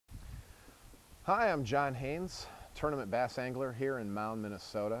Hi, I'm John Haynes, tournament bass angler here in Mound,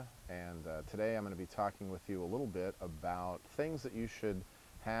 Minnesota, and today I'm going to be talking with you a little bit about things that you should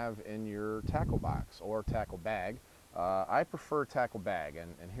have in your tackle box or tackle bag. I prefer tackle bag,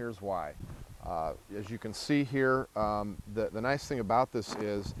 and here's why. As you can see here, the nice thing about this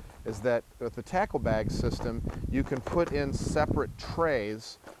is that with the tackle bag system, you can put in separate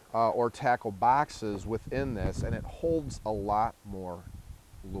trays or tackle boxes within this, and it holds a lot more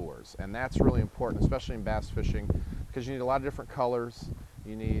lures, and that's really important, especially in bass fishing, because you need a lot of different colors,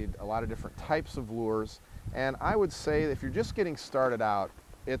 you need a lot of different types of lures, and I would say if you're just getting started out,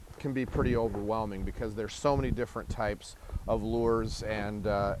 it can be pretty overwhelming because there's so many different types of lures and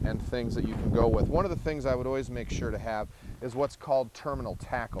things that you can go with. One of the things I would always make sure to have is what's called terminal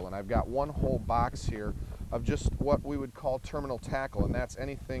tackle, and I've got one whole box here of just what we would call terminal tackle, and that's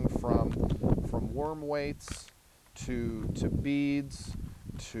anything from worm weights to beads,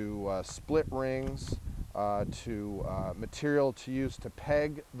 to split rings, to material to use to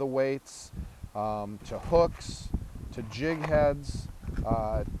peg the weights, to hooks, to jig heads,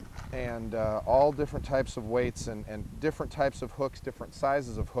 and all different types of weights and different types of hooks, different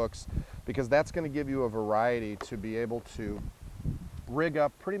sizes of hooks, because that's going to give you a variety to be able to rig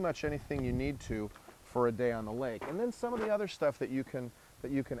up pretty much anything you need to for a day on the lake. And then some of the other stuff that you can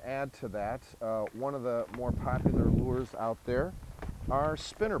add to that. One of the more popular lures out there are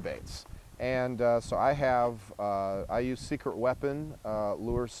spinner baits, and so I use Secret Weapon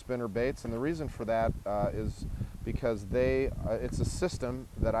lure spinner baits, and the reason for that is because it's a system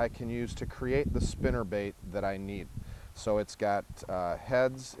that I can use to create the spinner bait that I need. So it's got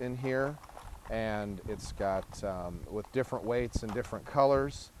heads in here, and it's got with different weights and different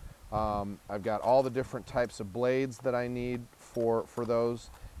colors. I've got all the different types of blades that I need for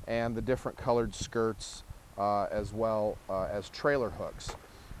those, and the different colored skirts, as well as trailer hooks.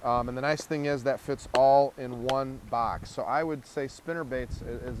 And the nice thing is that fits all in one box. So I would say spinner baits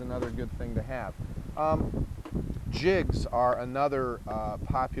is another good thing to have. Jigs are another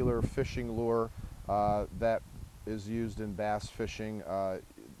popular fishing lure that is used in bass fishing.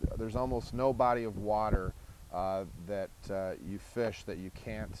 There's almost no body of water that you fish that you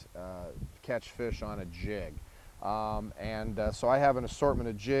can't catch fish on a jig. So I have an assortment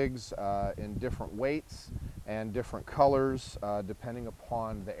of jigs in different weights and different colors depending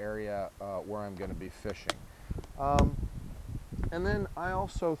upon the area where I'm going to be fishing. And then I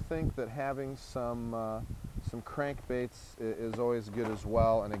also think that having some crankbaits is always good as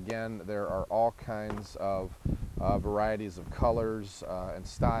well. And again, there are all kinds of varieties of colors and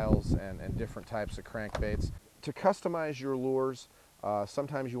styles and different types of crankbaits. To customize your lures,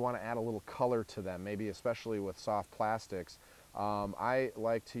 sometimes you want to add a little color to them, maybe especially with soft plastics. I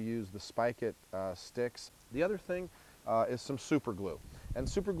like to use the Spike It sticks. The other thing is some super glue. And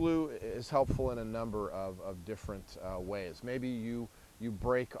super glue is helpful in a number of different ways. Maybe you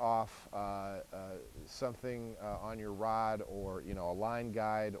break off something on your rod, or a line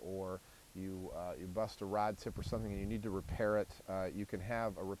guide, or you bust a rod tip or something and you need to repair it. You can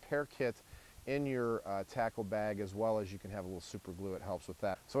have a repair kit in your tackle bag, as well as you can have a little super glue. It helps with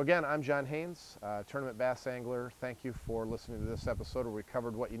that. So again, I'm John Haynes, tournament bass angler. Thank you for listening to this episode where we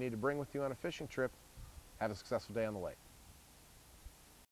covered what you need to bring with you on a fishing trip. Have a successful day on the lake.